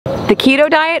The keto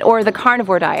diet or the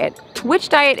carnivore diet? Which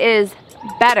diet is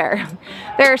better?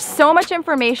 There's so much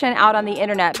information out on the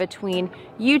internet between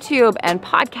YouTube and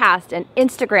podcast and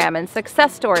Instagram and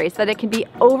success stories that it can be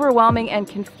overwhelming and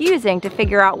confusing to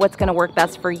figure out what's going to work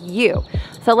best for you.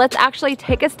 So let's actually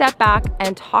take a step back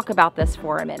and talk about this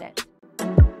for a minute.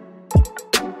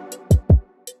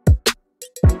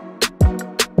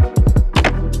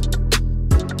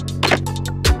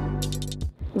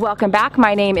 Welcome back.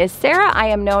 My name is Sarah. I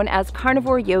am known as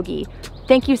Carnivore Yogi.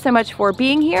 Thank you so much for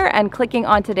being here and clicking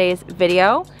on today's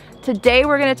video. Today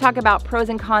we're going to talk about pros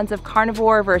and cons of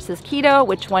carnivore versus keto,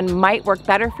 which one might work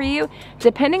better for you,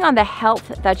 depending on the health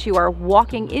that you are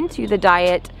walking into the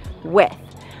diet with.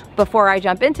 Before I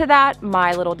jump into that,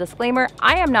 my little disclaimer,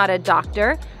 I am not a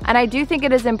doctor, and I do think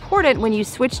it is important when you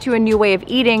switch to a new way of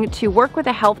eating to work with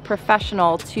a health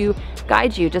professional to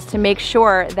guide you, just to make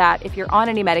sure that if you're on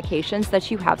any medications that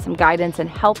you have some guidance and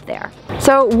help there.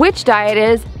 So which diet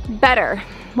is better?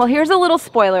 Well, here's a little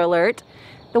spoiler alert.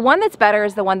 The one that's better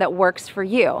is the one that works for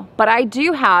you. But I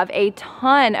do have a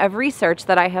ton of research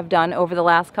that I have done over the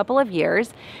last couple of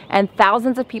years and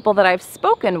thousands of people that I've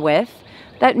spoken with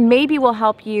that maybe will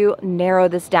help you narrow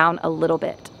this down a little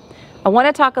bit. I want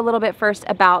to talk a little bit first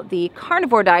about the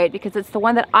carnivore diet because it's the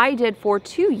one that I did for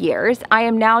 2 years. I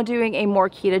am now doing a more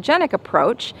ketogenic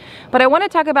approach, but I want to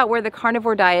talk about where the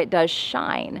carnivore diet does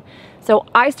shine. So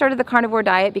I started the carnivore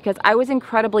diet because I was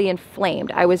incredibly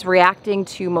inflamed. I was reacting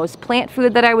to most plant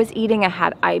food that I was eating. I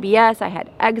had IBS, I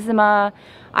had eczema,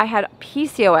 I had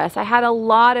PCOS. I had a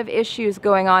lot of issues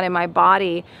going on in my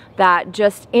body that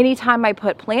just anytime I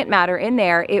put plant matter in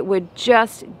there, it would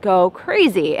just go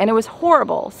crazy and it was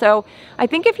horrible. So I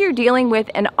think if you're dealing with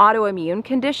an autoimmune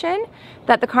condition,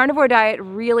 that the carnivore diet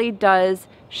really does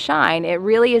shine. It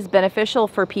really is beneficial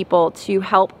for people to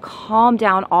help calm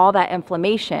down all that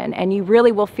inflammation, and you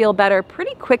really will feel better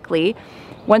pretty quickly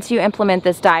once you implement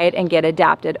this diet and get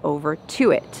adapted over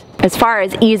to it. As far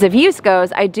as ease of use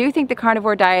goes, I do think the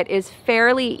carnivore diet is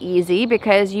fairly easy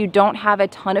because you don't have a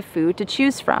ton of food to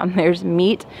choose from. There's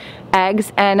meat,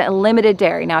 eggs, and limited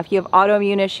dairy. Now, if you have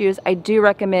autoimmune issues, I do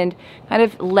recommend kind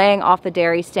of laying off the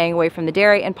dairy, staying away from the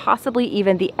dairy, and possibly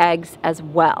even the eggs as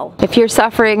well. If you're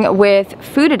suffering with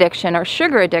food addiction or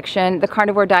sugar addiction, the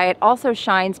carnivore diet also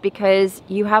shines because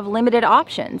you have limited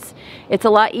options. It's a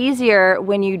lot easier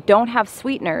when you don't have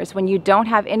sweeteners, when you don't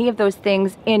have any of those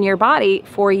things in your body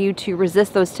for you to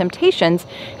resist those temptations,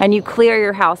 and you clear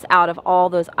your house out of all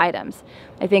those items.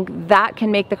 I think that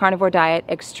can make the carnivore diet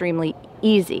extremely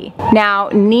easy. Now,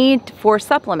 need for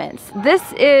supplements.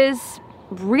 This is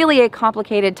really a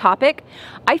complicated topic.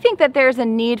 I think that there's a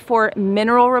need for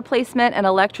mineral replacement and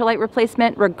electrolyte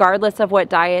replacement regardless of what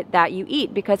diet that you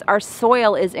eat, because our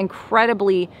soil is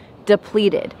incredibly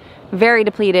depleted, very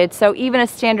depleted. So even a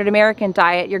standard American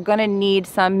diet, you're going to need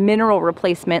some mineral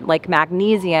replacement like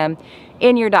magnesium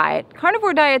in your diet.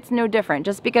 Carnivore diet's no different.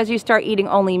 Just because you start eating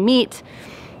only meat,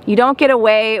 you don't get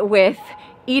away with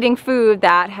eating food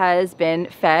that has been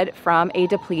fed from a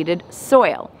depleted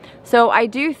soil. So I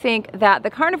do think that the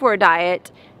carnivore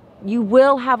diet, you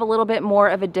will have a little bit more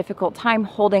of a difficult time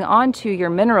holding on to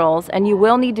your minerals, and you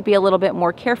will need to be a little bit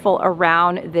more careful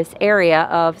around this area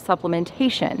of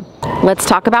supplementation. Let's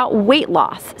talk about weight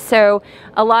loss. So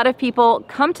a lot of people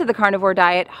come to the carnivore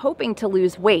diet hoping to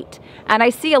lose weight, and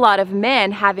I see a lot of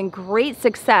men having great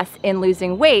success in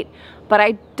losing weight, but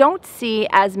I don't see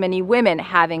as many women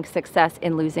having success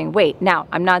in losing weight. Now,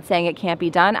 I'm not saying it can't be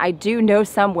done. I do know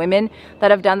some women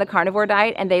that have done the carnivore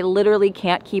diet and they literally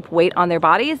can't keep weight on their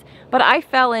bodies, but I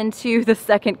fell into the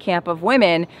second camp of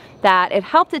women that it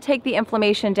helped to take the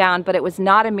inflammation down, but it was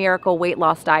not a miracle weight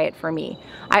loss diet for me.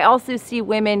 I also see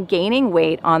women gaining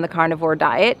weight on the carnivore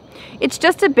diet. It's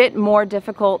just a bit more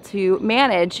difficult to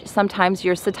manage sometimes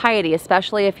your satiety,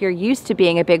 especially if you're used to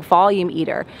being a big volume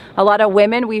eater. A lot of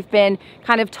women, we've been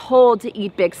kind of told to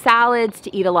eat big salads,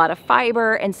 to eat a lot of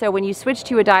fiber, and so when you switch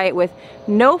to a diet with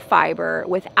no fiber,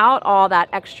 without all that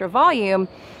extra volume,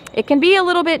 it can be a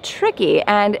little bit tricky,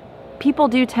 and people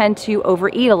do tend to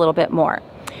overeat a little bit more.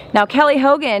 Now, Kelly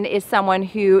Hogan is someone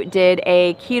who did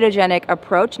a ketogenic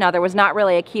approach. Now, there was not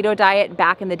really a keto diet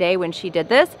back in the day when she did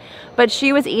this, but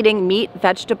she was eating meat,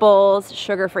 vegetables,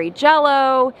 sugar-free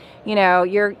Jell-O, you know,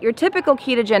 your typical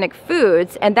ketogenic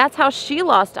foods, and that's how she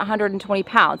lost 120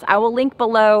 pounds. I will link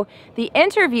below the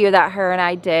interview that her and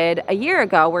I did a year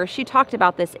ago where she talked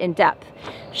about this in depth.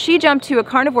 She jumped to a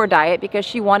carnivore diet because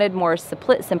she wanted more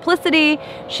simplicity.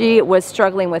 She was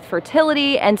struggling with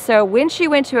fertility, and so when she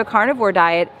went to a carnivore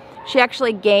diet, she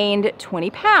actually gained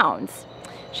 20 pounds.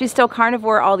 She's still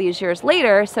carnivore all these years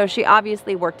later, so she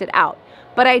obviously worked it out.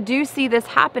 But I do see this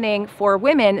happening for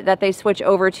women, that they switch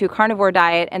over to carnivore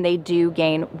diet and they do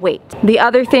gain weight. The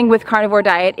other thing with carnivore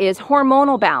diet is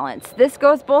hormonal balance. This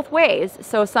goes both ways.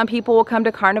 So some people will come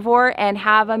to carnivore and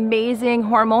have amazing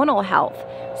hormonal health.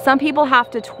 Some people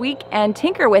have to tweak and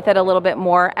tinker with it a little bit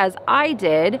more, as I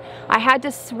did. I had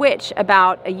to switch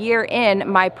about a year in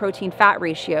my protein-fat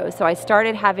ratio. So I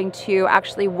started having to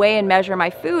actually weigh and measure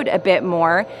my food a bit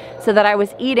more so that I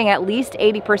was eating at least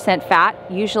 80% fat,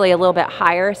 usually a little bit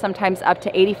higher, sometimes up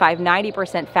to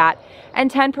 85–90% fat,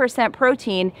 and 10%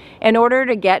 protein in order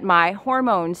to get my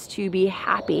hormones to be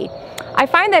happy. I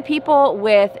find that people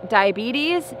with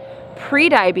diabetes,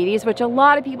 pre-diabetes, which a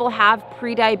lot of people have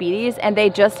pre-diabetes and they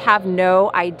just have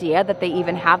no idea that they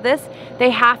even have this,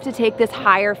 they have to take this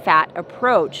higher fat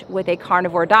approach with a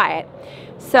carnivore diet.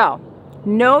 So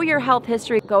know your health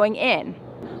history going in.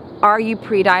 Are you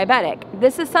pre-diabetic?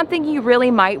 This is something you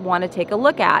really might want to take a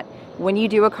look at when you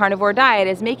do a carnivore diet,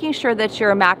 is making sure that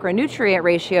your macronutrient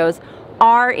ratios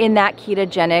are in that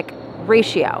ketogenic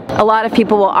ratio. A lot of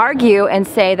people will argue and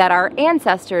say that our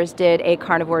ancestors did a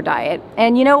carnivore diet,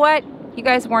 and you know what? You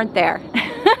guys weren't there.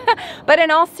 But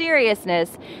in all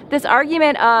seriousness, this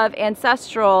argument of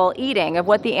ancestral eating, of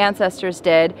what the ancestors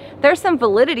did, there's some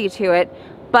validity to it.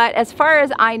 But as far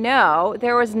as I know,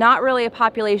 there was not really a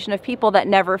population of people that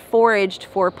never foraged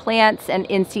for plants and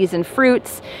in-season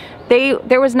fruits.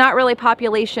 There was not really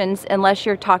populations, unless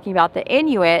you're talking about the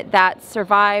Inuit, that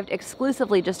survived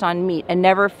exclusively just on meat and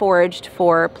never foraged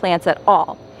for plants at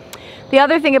all. The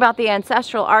other thing about the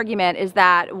ancestral argument is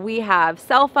that we have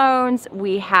cell phones,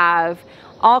 we have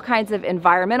all kinds of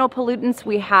environmental pollutants,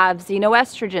 we have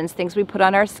xenoestrogens, things we put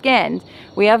on our skin,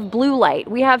 we have blue light,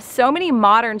 we have so many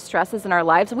modern stresses in our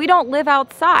lives. We don't live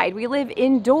outside, we live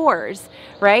indoors,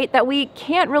 right? That we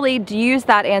can't really use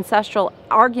that ancestral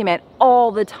argument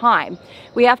all the time.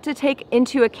 We have to take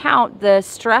into account the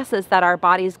stresses that our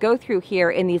bodies go through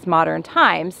here in these modern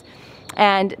times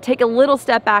and take a little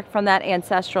step back from that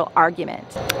ancestral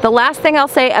argument. The last thing I'll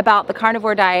say about the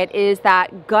carnivore diet is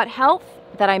that gut health,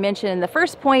 that I mentioned in the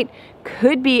first point,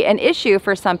 could be an issue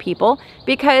for some people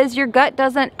because your gut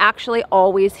doesn't actually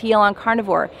always heal on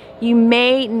carnivore. You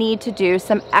may need to do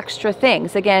some extra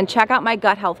things. Again, check out my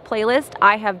gut health playlist.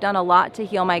 I have done a lot to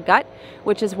heal my gut,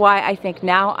 which is why I think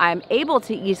now I'm able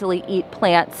to easily eat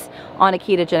plants on a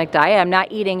ketogenic diet. I'm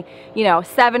not eating,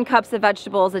 7 cups of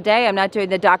vegetables a day. I'm not doing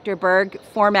the Dr. Berg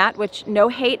format, which no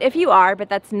hate if you are, but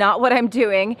that's not what I'm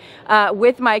doing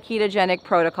with my ketogenic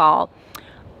protocol.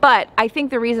 But I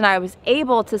think the reason I was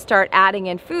able to start adding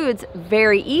in foods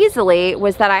very easily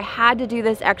was that I had to do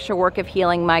this extra work of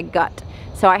healing my gut.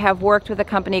 So I have worked with a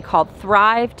company called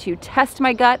Thrive to test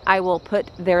my gut. I will put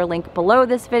their link below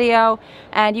this video,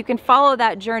 and you can follow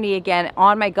that journey again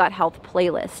on my gut health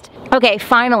playlist. Okay,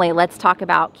 finally, let's talk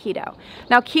about keto.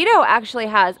 Now, keto actually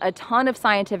has a ton of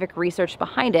scientific research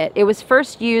behind it. It was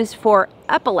first used for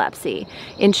epilepsy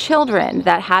in children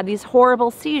that had these horrible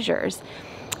seizures.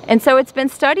 And so it's been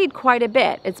studied quite a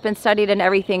bit. It's been studied in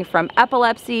everything from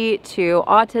epilepsy to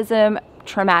autism,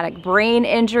 traumatic brain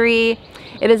injury.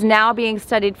 It is now being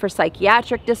studied for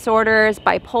psychiatric disorders,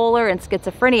 bipolar, and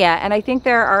schizophrenia. And I think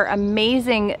there are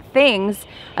amazing things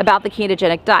about the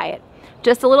ketogenic diet.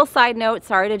 Just a little side note,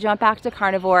 sorry to jump back to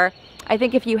carnivore. I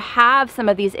think if you have some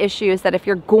of these issues, that if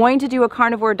you're going to do a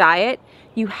carnivore diet,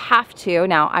 you have to,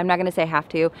 now I'm not gonna say have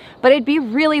to, but it'd be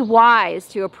really wise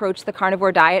to approach the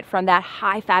carnivore diet from that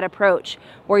high fat approach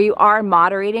where you are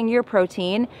moderating your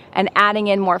protein and adding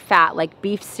in more fat like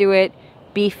beef suet,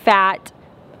 beef fat.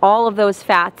 All of those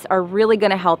fats are really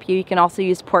gonna help you. You can also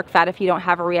use pork fat if you don't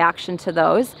have a reaction to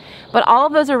those. But all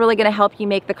of those are really gonna help you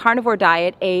make the carnivore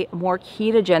diet a more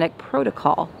ketogenic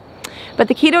protocol. But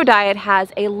the keto diet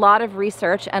has a lot of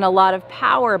research and a lot of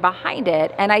power behind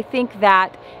it, and I think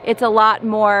that it's a lot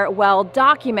more well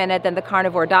documented than the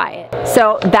carnivore diet.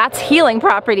 So that's healing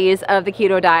properties of the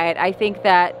keto diet. I think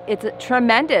that it's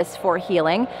tremendous for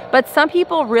healing, but some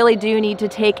people really do need to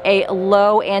take a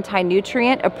low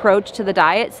anti-nutrient approach to the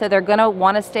diet, so they're gonna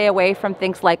wanna stay away from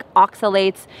things like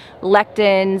oxalates,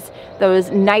 lectins, those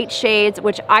nightshades,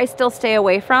 which I still stay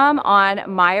away from on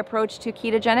my approach to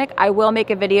ketogenic. I will make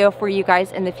a video for you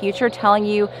guys in the future telling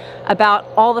you about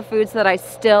all the foods that I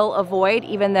still avoid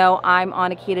even though I'm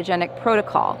on a ketogenic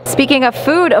protocol. Speaking of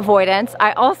food avoidance,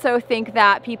 I also think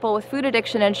that people with food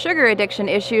addiction and sugar addiction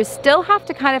issues still have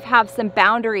to kind of have some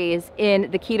boundaries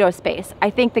in the keto space. I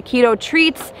think the keto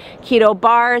treats, keto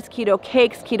bars, keto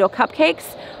cakes, keto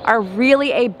cupcakes are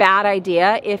really a bad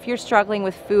idea if you're struggling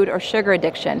with food or sugar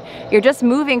addiction. You're just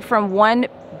moving from one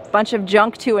bunch of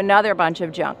junk to another bunch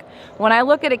of junk. When I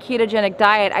look at a ketogenic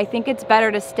diet, I think it's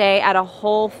better to stay at a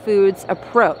whole foods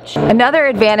approach. Another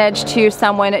advantage to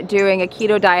someone doing a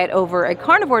keto diet over a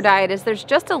carnivore diet is there's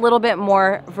just a little bit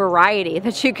more variety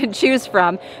that you can choose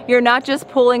from. You're not just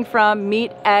pulling from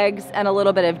meat, eggs, and a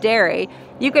little bit of dairy.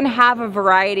 You can have a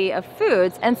variety of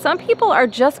foods, and some people are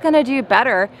just gonna do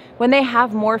better when they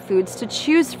have more foods to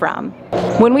choose from.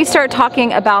 When we start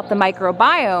talking about the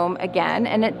microbiome again,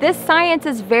 and this science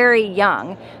is very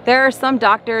young, there are some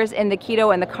doctors in the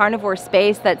keto and the carnivore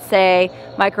space that say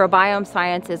microbiome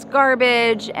science is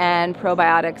garbage and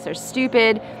probiotics are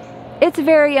stupid. It's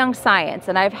very young science,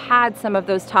 and I've had some of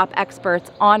those top experts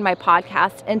on my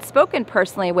podcast and spoken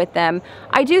personally with them.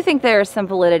 I do think there is some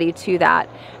validity to that.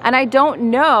 And I don't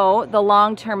know the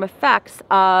long-term effects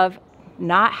of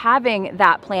not having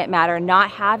that plant matter,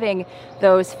 not having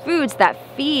those foods that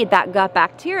feed that gut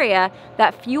bacteria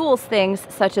that fuels things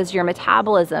such as your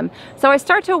metabolism. So I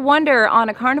start to wonder on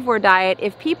a carnivore diet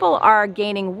if people are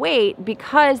gaining weight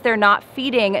because they're not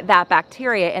feeding that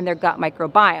bacteria in their gut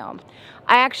microbiome.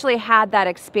 I actually had that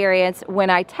experience when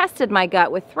I tested my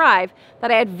gut with Thrive,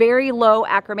 that I had very low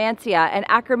Akkermansia, and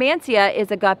Akkermansia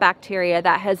is a gut bacteria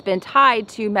that has been tied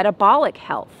to metabolic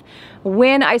health.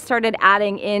 When I started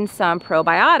adding in some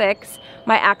probiotics,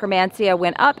 my Akkermansia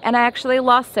went up and I actually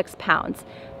lost 6 pounds.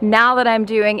 Now that I'm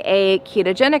doing a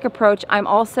ketogenic approach, I'm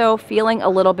also feeling a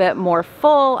little bit more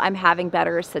full. I'm having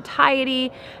better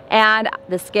satiety, and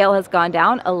the scale has gone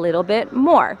down a little bit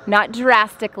more. Not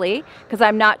drastically, because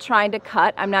I'm not trying to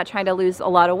cut. I'm not trying to lose a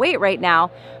lot of weight right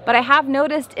now, but I have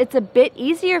noticed it's a bit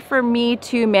easier for me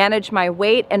to manage my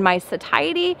weight and my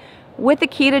satiety with a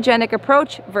ketogenic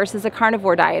approach versus a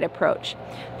carnivore diet approach.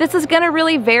 This is gonna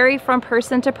really vary from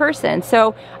person to person.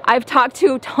 So I've talked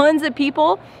to tons of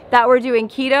people that were doing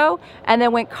keto and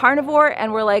then went carnivore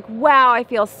and were like, wow, I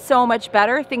feel so much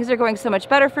better. Things are going so much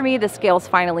better for me. The scale's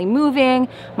finally moving.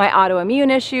 My autoimmune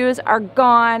issues are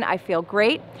gone. I feel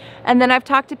great. And then I've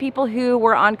talked to people who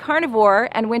were on carnivore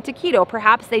and went to keto.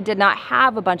 Perhaps they did not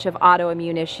have a bunch of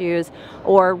autoimmune issues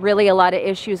or really a lot of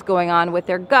issues going on with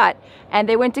their gut. And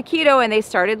they went to keto and they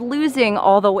started losing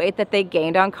all the weight that they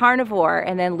gained on carnivore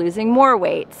and then losing more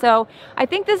weight. So I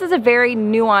think this is a very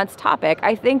nuanced topic.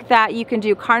 I think that you can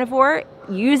do carnivore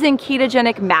using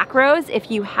ketogenic macros if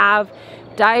you have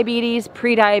diabetes,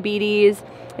 pre-diabetes,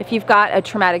 if you've got a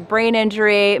traumatic brain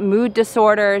injury, mood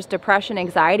disorders, depression,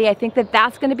 anxiety. I think that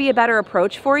that's going to be a better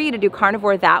approach for you to do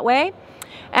carnivore that way.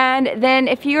 And then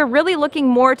if you're really looking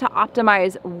more to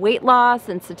optimize weight loss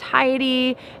and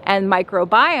satiety and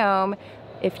microbiome,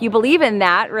 if you believe in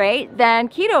that, right, then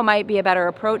keto might be a better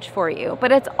approach for you.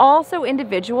 But it's also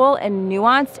individual and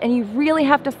nuanced, and you really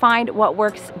have to find what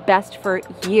works best for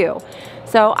you.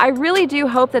 So I really do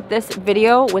hope that this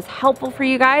video was helpful for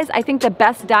you guys. I think the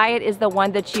best diet is the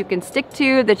one that you can stick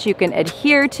to, that you can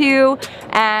adhere to,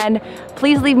 and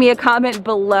please leave me a comment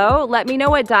below. Let me know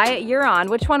what diet you're on.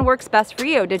 Which one works best for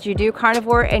you? Did you do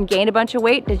carnivore and gain a bunch of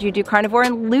weight? Did you do carnivore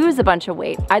and lose a bunch of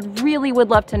weight? I really would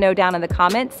love to know down in the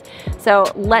comments. So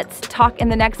let's talk in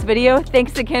the next video.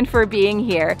 Thanks again for being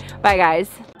here. Bye guys.